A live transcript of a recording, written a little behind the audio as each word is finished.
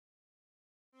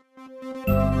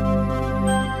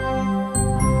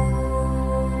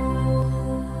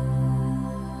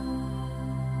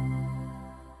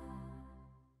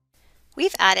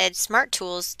We've added smart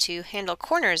tools to handle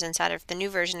corners inside of the new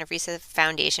version of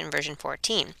RISAFoundation version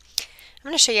 14. I'm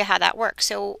going to show you how that works.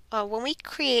 So when we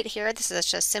create here, this is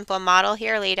just a simple model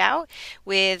here laid out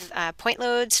with point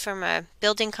loads from a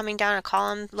building coming down, a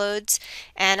column loads,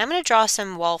 and I'm going to draw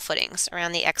some wall footings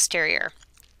around the exterior.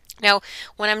 Now,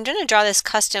 when I'm going to draw this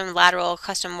custom lateral,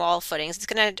 custom wall footings, it's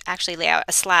going to actually lay out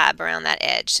a slab around that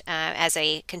edge as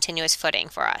a continuous footing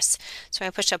for us. So I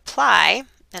push apply,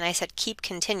 and I said keep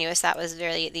continuous. That was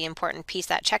really the important piece,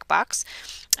 that checkbox.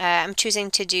 I'm choosing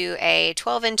to do a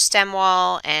 12-inch stem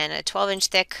wall and a 12-inch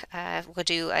thick. We'll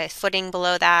do a footing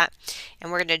below that,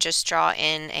 and we're going to just draw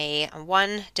in a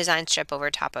one design strip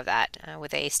over top of that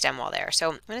with a stem wall there.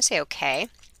 So I'm going to say OK.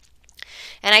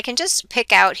 And I can just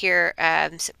pick out here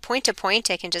point to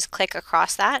point. I can just click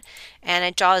across that, and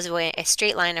it draws away a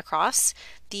straight line across.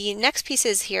 The next piece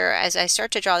is here, as I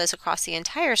start to draw this across the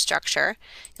entire structure,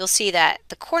 you'll see that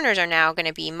the corners are now going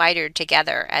to be mitered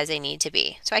together as they need to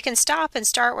be. So I can stop and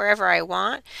start wherever I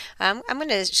want. I'm going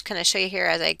to just kind of show you here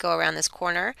as I go around this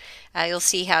corner. You'll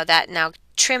see how that now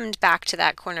trimmed back to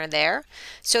that corner there.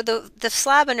 So the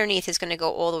slab underneath is going to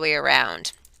go all the way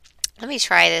around. Let me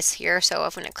try this here. So I'm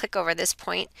going to click over this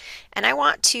point, and I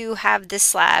want to have this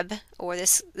slab or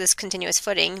this continuous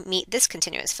footing meet this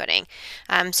continuous footing.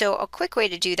 So a quick way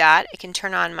to do that, I can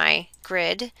turn on my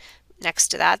grid next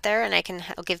to that there, and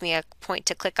it'll give me a point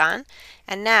to click on.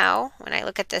 And now when I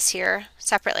look at this here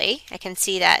separately, I can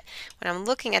see that when I'm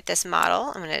looking at this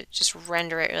model, I'm going to just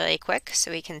render it really quick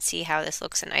so we can see how this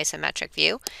looks in isometric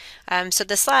view. So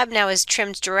the slab now is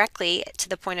trimmed directly to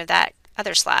the point of that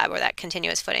other slab or that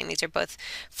continuous footing. These are both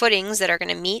footings that are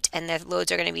going to meet, and the loads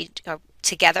are going to be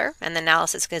together, and the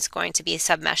analysis is going to be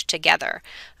submeshed together.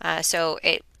 So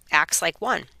it acts like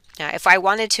one. Now, if I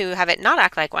wanted to have it not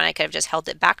act like one, I could have just held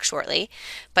it back shortly,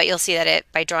 but you'll see that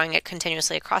by drawing it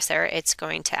continuously across there, it's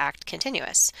going to act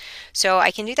continuous. So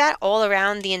I can do that all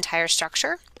around the entire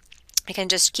structure. I can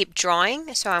just keep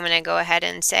drawing. So I'm going to go ahead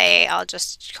and say I'll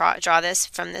just draw this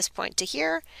from this point to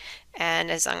here,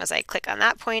 and as long as I click on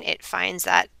that point, it finds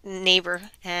that neighbor.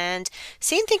 And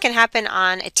same thing can happen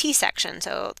on a T-section.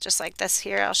 So just like this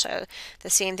here, I'll show the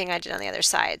same thing I did on the other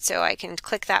side. So I can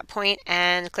click that point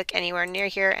and click anywhere near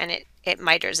here, and it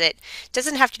miters it. It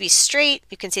doesn't have to be straight.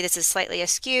 You can see this is slightly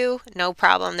askew. No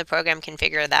problem. The program can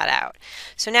figure that out.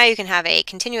 So now you can have a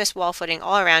continuous wall footing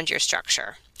all around your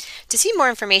structure. To see more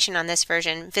information on this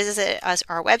version, visit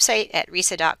our website at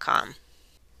risa.com.